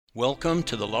Welcome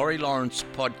to the Laurie Lawrence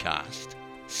podcast,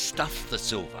 Stuff the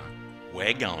Silver,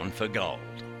 We're Going for Gold.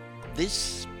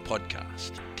 This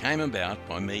podcast came about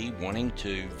by me wanting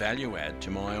to value add to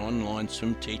my online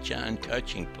swim teacher and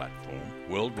coaching platform,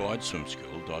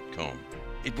 worldwideswimschool.com.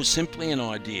 It was simply an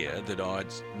idea that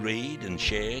I'd read and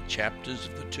share chapters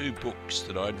of the 2 books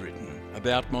that I'd written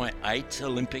about my 8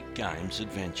 Olympic Games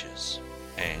adventures.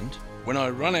 And when I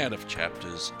run out of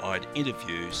chapters, I'd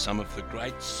interview some of the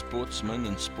great sportsmen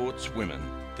and sportswomen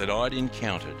that I'd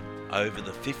encountered over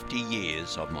the 50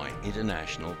 years of my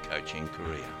international coaching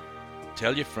career.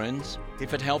 Tell your friends,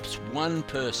 if it helps one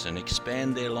person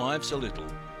expand their lives a little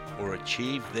or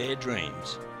achieve their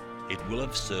dreams, it will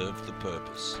have served the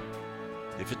purpose.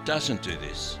 If it doesn't do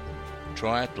this,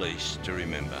 try at least to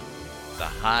remember, the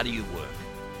harder you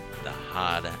work, the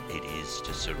harder it is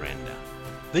to surrender.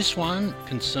 This one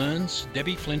concerns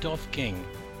Debbie Flintoff-King,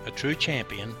 a true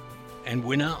champion and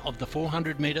winner of the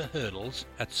 400-metre hurdles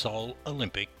at Seoul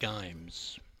Olympic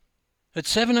Games. At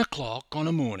 7 o'clock on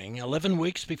a morning 11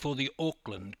 weeks before the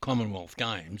Auckland Commonwealth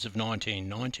Games of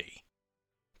 1990,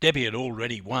 Debbie had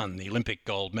already won the Olympic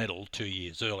gold medal 2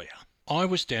 years earlier. I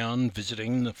was down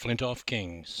visiting the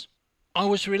Flintoff-Kings. I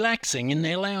was relaxing in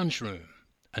their lounge room,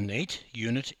 a neat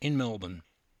unit in Melbourne.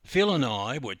 Phil and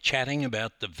I were chatting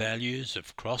about the values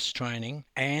of cross-training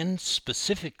and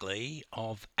specifically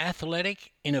of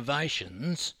athletic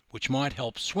innovations which might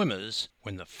help swimmers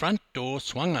when the front door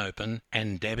swung open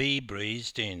and Debbie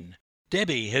breezed in.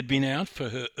 Debbie had been out for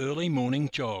her early morning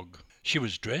jog. She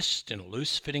was dressed in a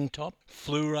loose-fitting top,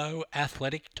 fluoro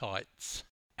athletic tights,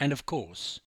 and of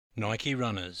course, Nike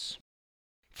runners.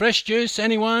 "Fresh juice,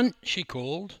 anyone?" she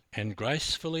called, and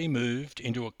gracefully moved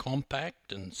into a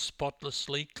compact and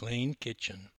spotlessly clean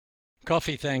kitchen.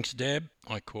 "Coffee, thanks, Deb,"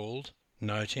 I called,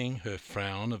 noting her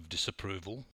frown of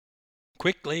disapproval.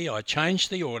 Quickly I changed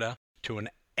the order to an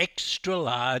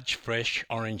extra-large fresh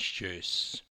orange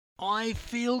juice. "I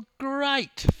feel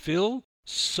great, Phil.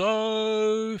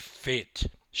 So fit,"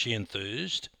 she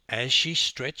enthused, as she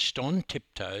stretched on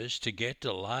tiptoes to get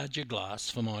a larger glass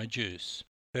for my juice.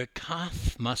 Her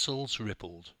calf muscles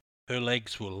rippled. Her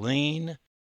legs were lean,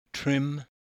 trim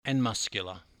and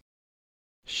muscular.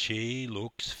 "She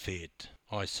looks fit,"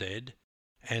 I said,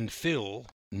 and Phil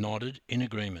nodded in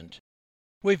agreement.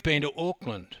 "We've been to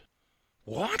Auckland."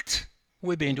 "What?"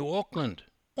 "We've been to Auckland."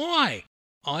 "Why?"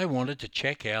 "I wanted to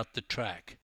check out the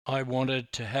track. I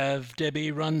wanted to have Debbie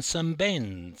run some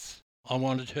bends. I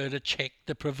wanted her to check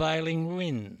the prevailing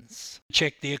winds,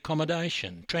 check the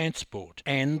accommodation, transport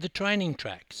and the training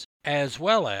tracks, as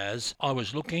well as I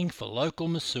was looking for local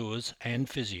masseurs and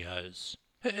physios."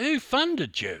 "Who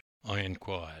funded you?" I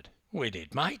inquired. "We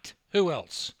did, mate. Who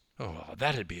else?" "Oh,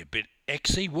 that'd be a bit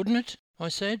exy, wouldn't it?" I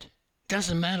said.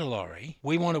 "Doesn't matter, Laurie.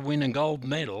 We want to win a gold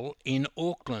medal in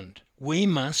Auckland. We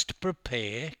must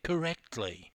prepare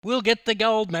correctly." "We'll get the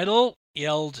gold medal,"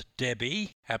 yelled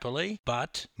Debbie happily,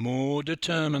 but more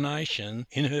determination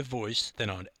in her voice than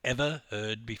I'd ever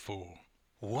heard before.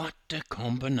 What a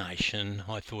combination,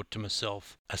 I thought to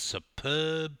myself. A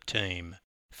superb team.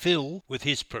 Phil, with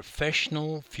his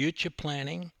professional future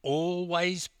planning,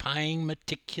 always paying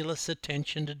meticulous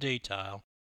attention to detail,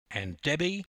 and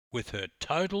Debbie, with her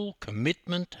total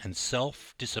commitment and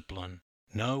self-discipline.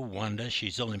 No wonder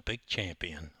she's Olympic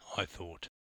champion, I thought.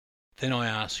 Then I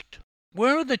asked,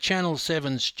 "Where are the Channel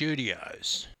 7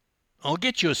 studios?" "I'll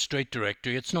get you a street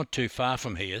directory. It's not too far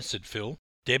from here," said Phil.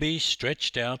 Debbie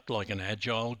stretched out like an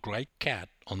agile great cat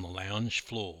on the lounge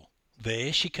floor.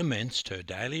 There she commenced her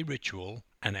daily ritual,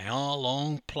 an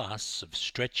hour-long plus of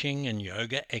stretching and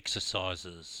yoga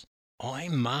exercises. I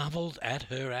marvelled at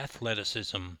her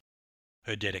athleticism,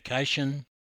 her dedication,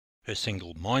 her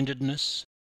single-mindedness,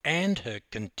 and her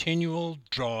continual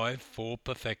drive for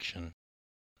perfection.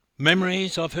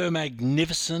 Memories of her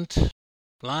magnificent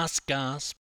last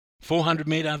gasp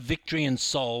 400-metre victory in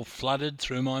Seoul flooded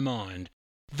through my mind.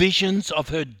 Visions of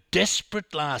her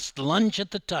desperate last lunge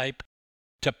at the tape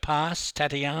to pass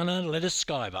Tatiana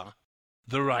Ledeskaeva,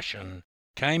 the Russian,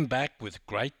 came back with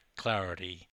great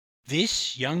clarity.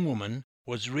 This young woman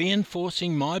was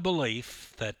reinforcing my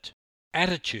belief that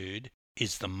attitude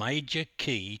is the major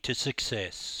key to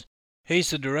success. "Here's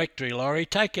the directory, Laurie.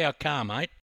 Take our car, mate."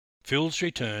 Phil's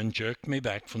return jerked me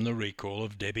back from the recall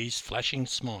of Debbie's flashing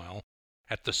smile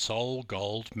at the Seoul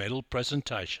gold medal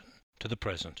presentation to the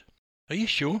present. "Are you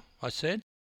sure?" I said.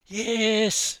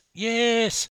 Yes,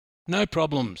 no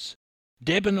problems.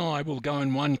 Deb and I will go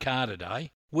in one car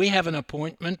today. We have an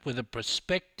appointment with a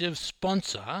prospective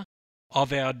sponsor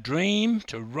of our dream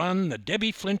to run the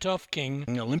Debbie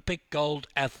Flintoff-King Olympic Gold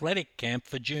Athletic Camp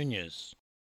for juniors."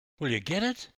 "Will you get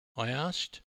it?" I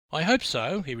asked. "I hope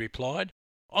so," he replied.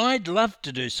 "I'd love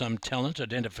to do some talent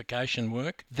identification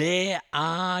work. There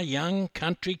are young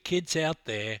country kids out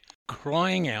there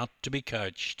crying out to be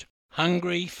coached,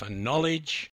 hungry for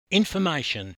knowledge,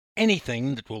 information,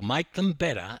 anything that will make them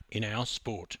better in our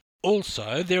sport.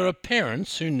 Also, there are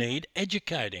parents who need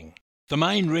educating. The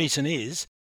main reason is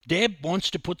Deb wants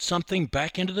to put something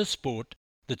back into the sport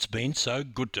that's been so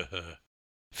good to her."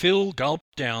 Phil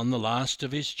gulped down the last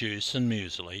of his juice and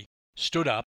muesli, stood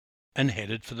up and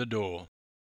headed for the door.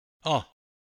 "Oh,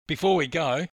 before we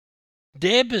go,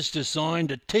 Deb has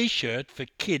designed a T-shirt for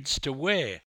kids to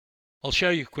wear. I'll show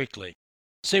you quickly.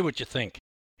 See what you think."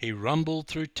 He rumbled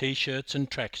through T-shirts and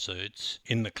tracksuits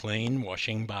in the clean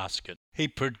washing basket. He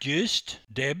produced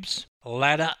Deb's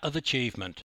Ladder of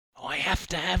Achievement. "I have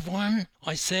to have one?"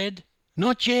 I said.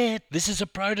 "Not yet. This is a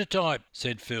prototype,"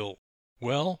 said Phil.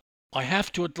 "Well, I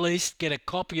have to at least get a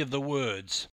copy of the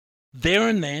words." There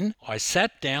and then I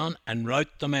sat down and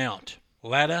wrote them out.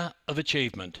 Ladder of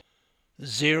Achievement.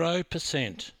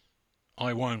 0%.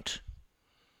 I won't.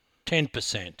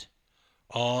 10%.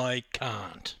 I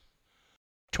can't.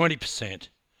 20%.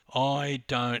 I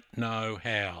don't know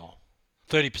how.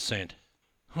 30%.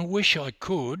 I wish I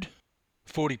could.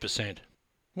 40%.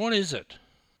 What is it?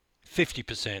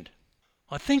 50%.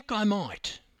 I think I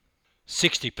might.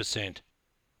 60%.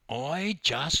 I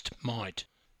just might.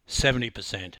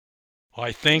 70%.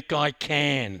 I think I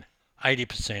can.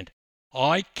 80%.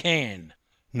 I can.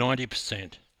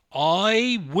 90%.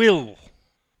 I will.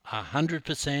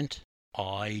 100%.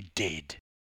 I did.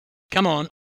 "Come on,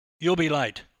 you'll be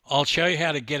late. I'll show you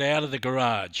how to get out of the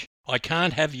garage. I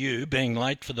can't have you being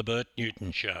late for the Bert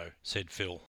Newton show," said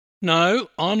Phil. "No,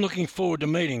 I'm looking forward to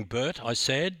meeting Bert," I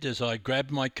said as I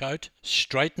grabbed my coat,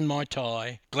 straightened my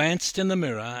tie, glanced in the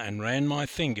mirror and ran my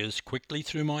fingers quickly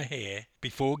through my hair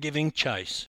before giving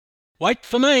chase. "Wait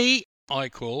for me," I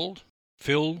called.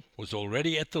 Phil was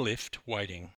already at the lift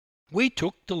waiting. We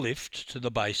took the lift to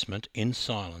the basement in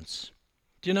silence.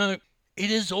 Do you know, it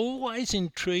has always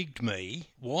intrigued me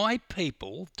why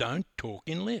people don't talk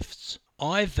in lifts.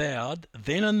 I vowed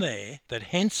then and there that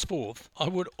henceforth I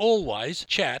would always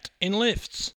chat in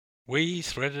lifts. We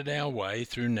threaded our way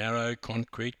through narrow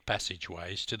concrete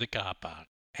passageways to the car park,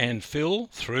 and Phil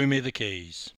threw me the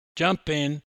keys. "Jump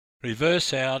in,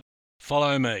 reverse out,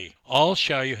 follow me. I'll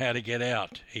show you how to get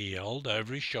out," he yelled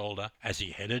over his shoulder as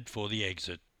he headed for the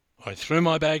exit. I threw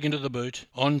my bag into the boot,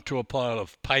 onto a pile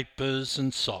of papers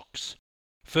and socks.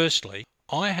 Firstly,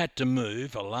 I had to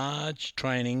move a large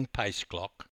training pace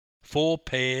clock, 4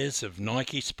 pairs of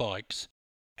Nike spikes,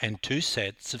 and 2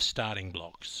 sets of starting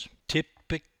blocks.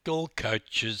 Typical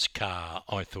coach's car,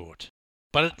 I thought.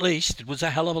 But at least it was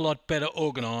a hell of a lot better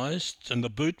organised, and the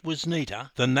boot was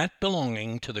neater than that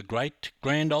belonging to the great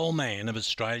grand old man of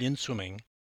Australian swimming,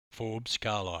 Forbes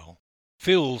Carlyle.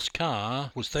 Phil's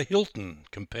car was the Hilton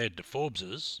compared to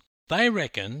Forbes's. They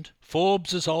reckoned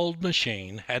Forbes's old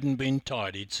machine hadn't been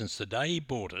tidied since the day he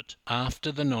bought it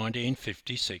after the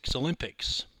 1956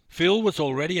 Olympics. Phil was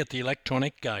already at the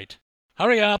electronic gate.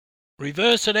 "Hurry up,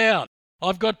 reverse it out.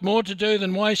 I've got more to do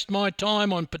than waste my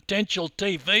time on potential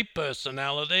TV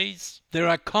personalities. There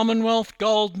are Commonwealth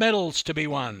gold medals to be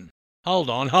won." Hold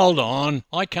on.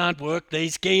 I can't work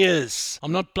these gears.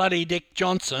 I'm not bloody Dick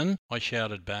Johnson," I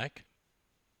shouted back.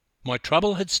 My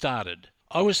trouble had started.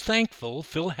 I was thankful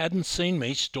Phil hadn't seen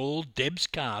me stall Deb's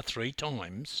car 3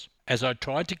 times as I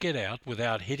tried to get out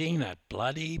without hitting that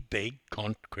bloody big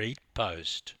concrete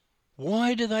post.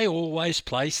 Why do they always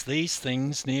place these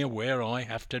things near where I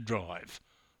have to drive?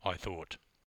 I thought.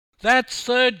 "That's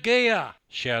 3rd gear,"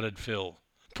 shouted Phil.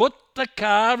 "Put the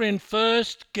car in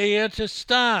 1st gear to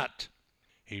start."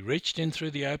 He reached in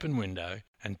through the open window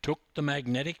and took the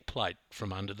magnetic plate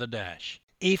from under the dash.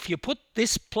 "If you put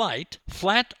this plate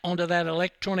flat onto that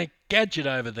electronic gadget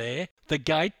over there, the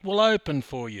gate will open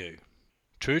for you."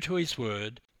 True to his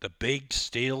word, the big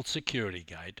steel security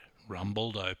gate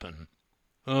rumbled open.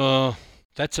 "Oh,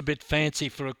 that's a bit fancy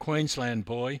for a Queensland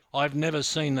boy. I've never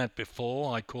seen that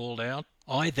before," I called out.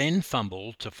 I then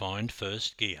fumbled to find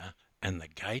 1st gear, and the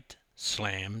gate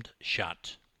slammed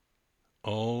shut.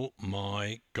 Oh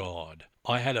my God!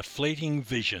 I had a fleeting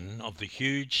vision of the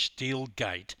huge steel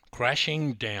gate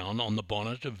crashing down on the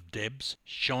bonnet of Deb's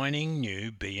shining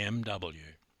new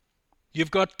BMW.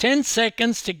 "You've got 10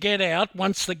 seconds to get out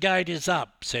once the gate is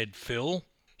up," said Phil.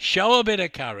 "Show a bit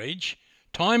of courage,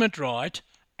 time it right,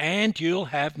 and you'll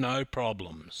have no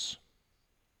problems."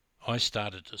 I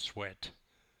started to sweat.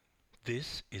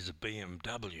 This is a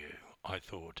BMW, I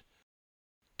thought.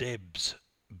 Deb's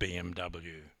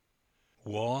BMW.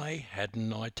 Why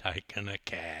hadn't I taken a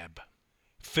cab?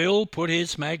 Phil put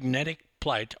his magnetic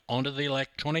plate onto the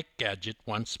electronic gadget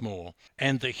once more,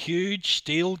 and the huge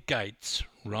steel gates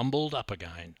rumbled up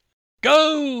again.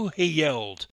 "Go!" he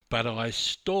yelled, but I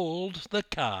stalled the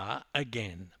car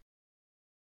again.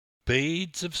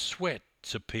 Beads of sweat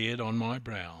appeared on my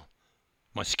brow.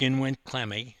 My skin went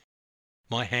clammy.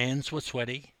 My hands were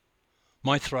sweaty.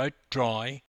 My throat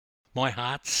dry. My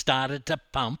heart started to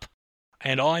pump.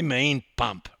 And I mean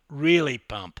pump, really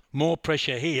pump. More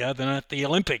pressure here than at the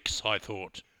Olympics, I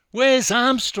thought. Where's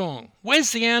Armstrong?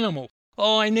 Where's the animal?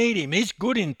 Oh, I need him. He's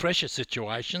good in pressure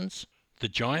situations. The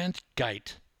giant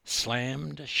gate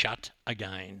slammed shut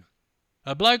again.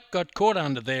 "A bloke got caught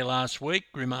under there last week,"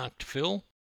 remarked Phil.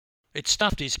 "It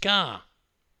stuffed his car.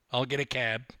 I'll get a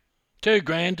cab.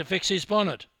 $2,000 to fix his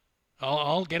bonnet.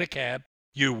 I'll get a cab."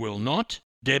 "You will not.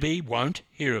 Debbie won't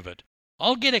hear of it."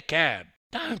 "I'll get a cab."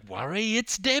 "Don't worry,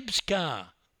 it's Deb's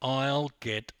car." "I'll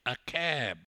get a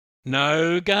cab."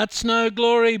 "No guts, no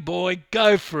glory, boy.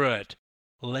 Go for it."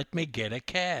 "Let me get a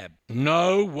cab."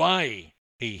 "No way."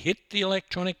 He hit the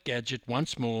electronic gadget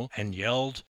once more and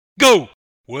yelled, "Go!"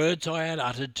 Words I had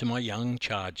uttered to my young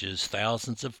charges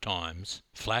thousands of times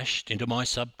flashed into my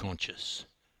subconscious.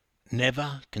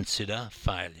 Never consider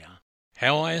failure.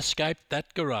 How I escaped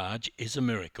that garage is a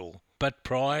miracle, but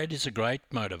pride is a great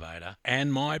motivator,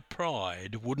 and my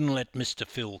pride wouldn't let Mr.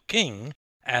 Phil King,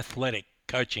 athletic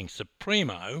coaching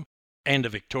supremo, and a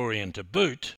Victorian to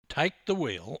boot, take the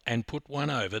wheel and put one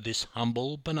over this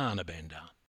humble banana bender.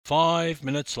 5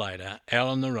 minutes later, out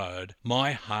on the road,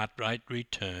 my heart rate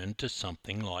returned to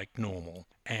something like normal,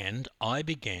 and I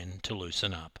began to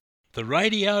loosen up. The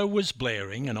radio was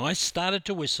blaring, and I started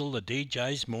to whistle the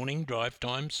DJ's morning drive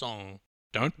time song.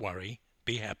 Don't worry,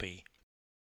 be happy.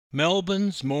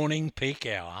 Melbourne's morning peak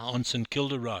hour on St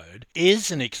Kilda Road is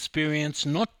an experience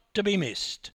not to be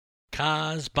missed.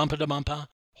 Cars bumper to bumper,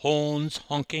 horns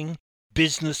honking,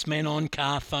 businessmen on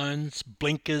car phones,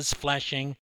 blinkers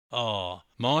flashing. Oh,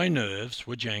 my nerves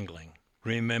were jangling.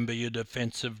 Remember your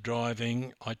defensive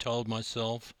driving, I told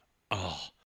myself. Oh,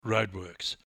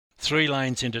 roadworks. 3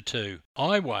 lanes into 2.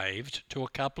 I waved to a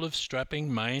couple of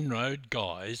strapping main road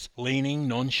guys leaning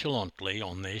nonchalantly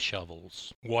on their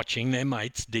shovels, watching their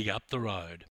mates dig up the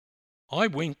road. I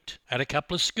winked at a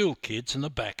couple of school kids in the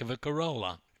back of a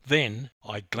Corolla. Then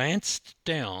I glanced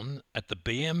down at the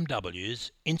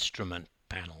BMW's instrument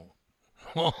panel.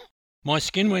 Oh, my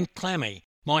skin went clammy,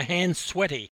 my hands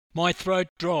sweaty, my throat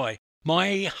dry,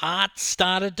 my heart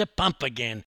started to pump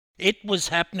again. It was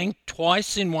happening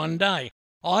twice in one day.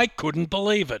 I couldn't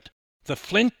believe it. The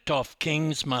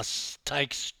Flintoff-Kings must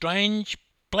take strange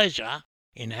pleasure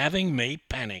in having me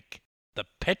panic. The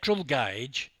petrol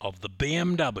gauge of the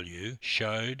BMW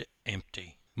showed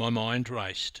empty. My mind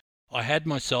raced. I had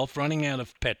myself running out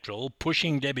of petrol,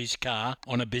 pushing Debbie's car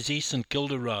on a busy St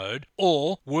Kilda road,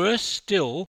 or, worse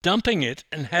still, dumping it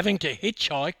and having to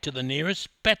hitchhike to the nearest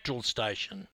petrol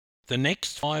station. The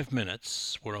next 5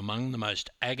 minutes were among the most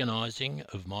agonising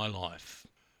of my life.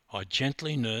 I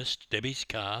gently nursed Debbie's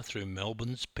car through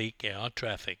Melbourne's peak hour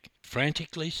traffic,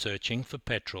 frantically searching for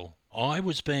petrol. I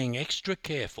was being extra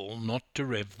careful not to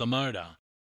rev the motor.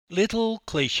 Little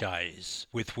clichés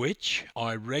with which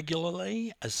I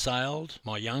regularly assailed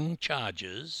my young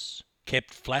charges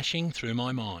kept flashing through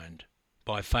my mind.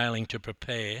 By failing to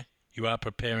prepare, you are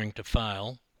preparing to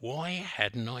fail. Why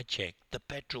hadn't I checked the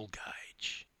petrol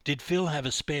gauge? Did Phil have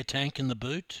a spare tank in the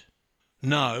boot?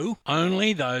 No,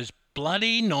 only those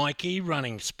bloody Nike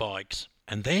running spikes.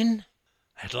 And then,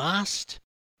 at last,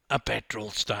 a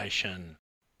petrol station.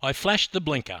 I flashed the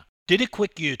blinker, did a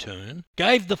quick U-turn,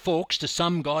 gave the forks to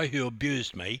some guy who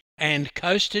abused me, and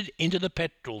coasted into the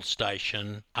petrol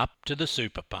station up to the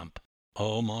super pump.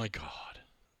 Oh my God.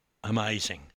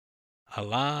 Amazing. A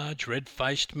large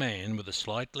red-faced man with a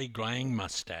slightly greying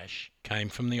moustache came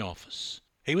from the office.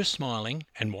 He was smiling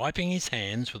and wiping his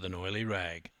hands with an oily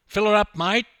rag. "Fill her up,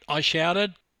 mate," I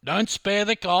shouted. "Don't spare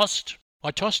the cost." I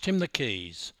tossed him the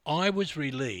keys. I was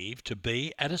relieved to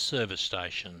be at a service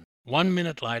station. 1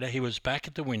 minute later he was back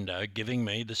at the window giving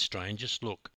me the strangest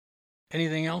look.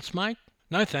 "Anything else, mate?"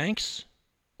 "No, thanks."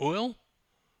 "Oil?"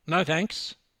 "No,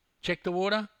 thanks." "Check the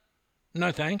water?"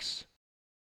 "No, thanks."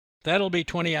 "That'll be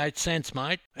 28 cents,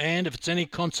 mate, and if it's any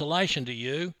consolation to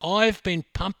you, I've been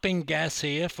pumping gas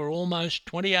here for almost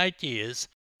 28 years,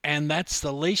 and that's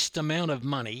the least amount of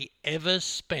money ever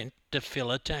spent to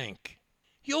fill a tank."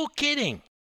 "You're kidding."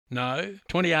 "No,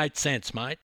 28 cents,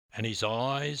 mate," and his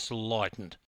eyes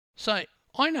lightened. "Say,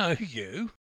 I know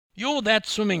you. You're that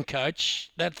swimming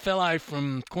coach, that fellow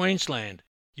from Queensland.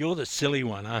 You're the silly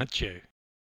one, aren't you?"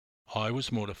 I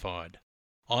was mortified.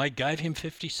 I gave him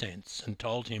 50 cents and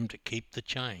told him to keep the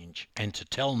change and to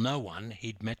tell no one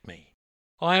he'd met me.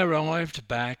 I arrived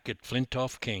back at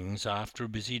Flintoff-King's after a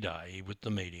busy day with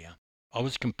the media. I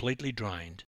was completely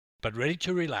drained, but ready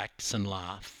to relax and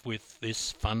laugh with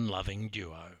this fun-loving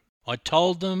duo. I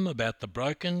told them about the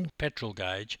broken petrol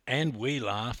gauge and we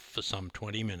laughed for some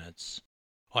 20 minutes.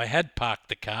 I had parked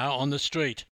the car on the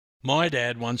street. My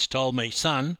dad once told me,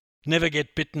 "Son, never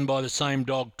get bitten by the same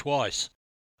dog twice."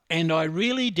 And I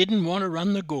really didn't want to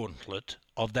run the gauntlet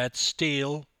of that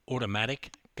steel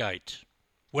automatic gate.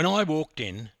 When I walked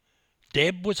in,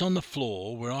 Deb was on the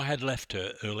floor where I had left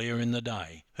her earlier in the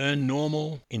day. Her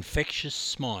normal, infectious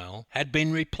smile had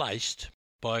been replaced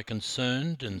by a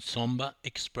concerned and sombre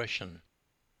expression.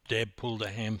 "Deb pulled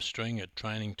a hamstring at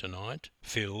training tonight,"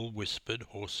 Phil whispered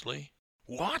hoarsely.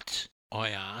 "What?"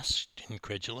 I asked,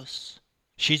 incredulous.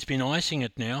 "She's been icing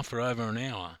it now for over an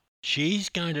hour. She's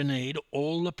going to need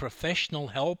all the professional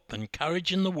help and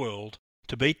courage in the world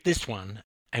to beat this one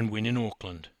and win in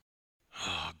Auckland."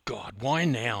 "Oh, God, why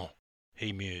now?"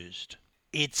 he mused.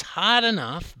 "It's hard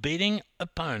enough beating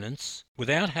opponents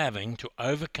without having to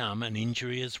overcome an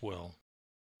injury as well."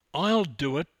 "I'll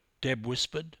do it," Deb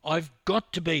whispered. "I've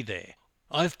got to be there.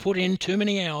 I've put in too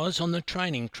many hours on the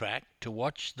training track to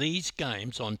watch these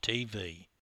games on TV."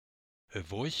 Her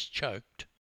voice choked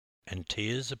and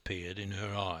tears appeared in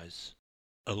her eyes.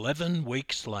 11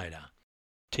 weeks later,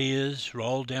 tears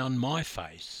rolled down my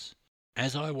face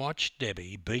as I watched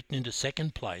Debbie beaten into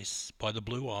second place by the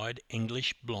blue-eyed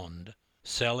English blonde,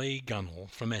 Sally Gunnell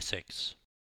from Essex.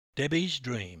 Debbie's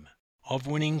dream of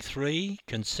winning 3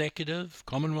 consecutive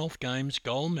Commonwealth Games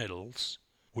gold medals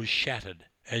was shattered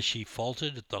as she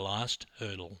faltered at the last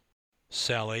hurdle.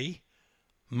 Sally,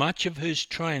 much of whose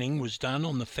training was done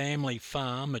on the family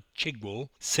farm at Chigwell,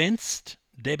 sensed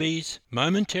Debbie's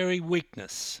momentary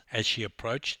weakness as she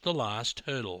approached the last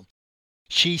hurdle.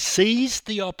 She seized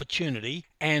the opportunity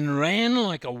and ran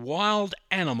like a wild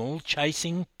animal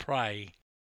chasing prey.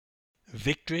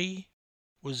 Victory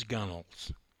was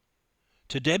Gunnell's.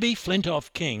 To Debbie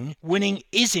Flintoff-King, winning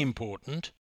is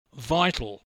important,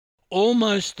 vital,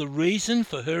 almost the reason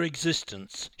for her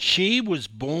existence. She was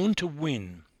born to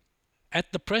win.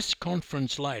 At the press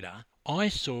conference later, I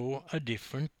saw a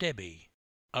different Debbie,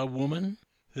 a woman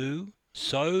who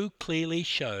so clearly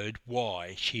showed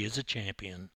why she is a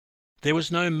champion. There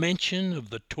was no mention of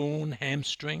the torn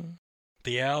hamstring,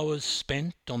 the hours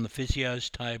spent on the physio's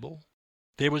table.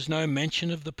 There was no mention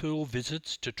of the pool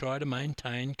visits to try to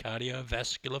maintain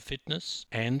cardiovascular fitness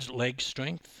and leg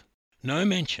strength. No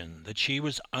mention that she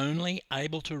was only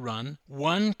able to run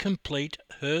 1 complete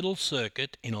hurdle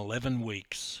circuit in 11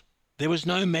 weeks. There was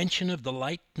no mention of the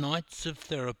late nights of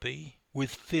therapy,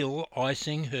 with Phil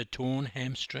icing her torn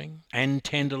hamstring and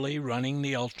tenderly running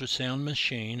the ultrasound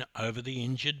machine over the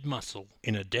injured muscle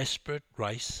in a desperate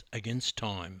race against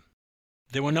time.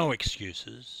 There were no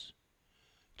excuses,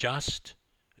 just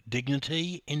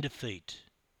dignity in defeat.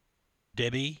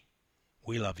 Debbie,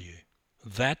 we love you.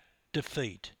 That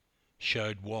defeat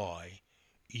showed why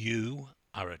you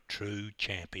are a true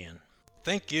champion.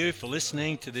 Thank you for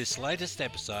listening to this latest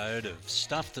episode of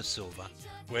Stuff the Silver,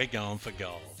 We're Going for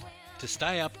Gold. To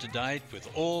stay up to date with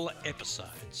all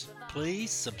episodes, please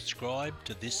subscribe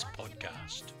to this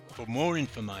podcast. For more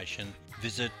information,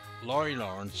 visit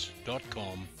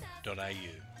laurielawrence.com.au.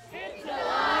 It's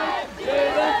alive to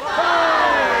the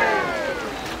fire!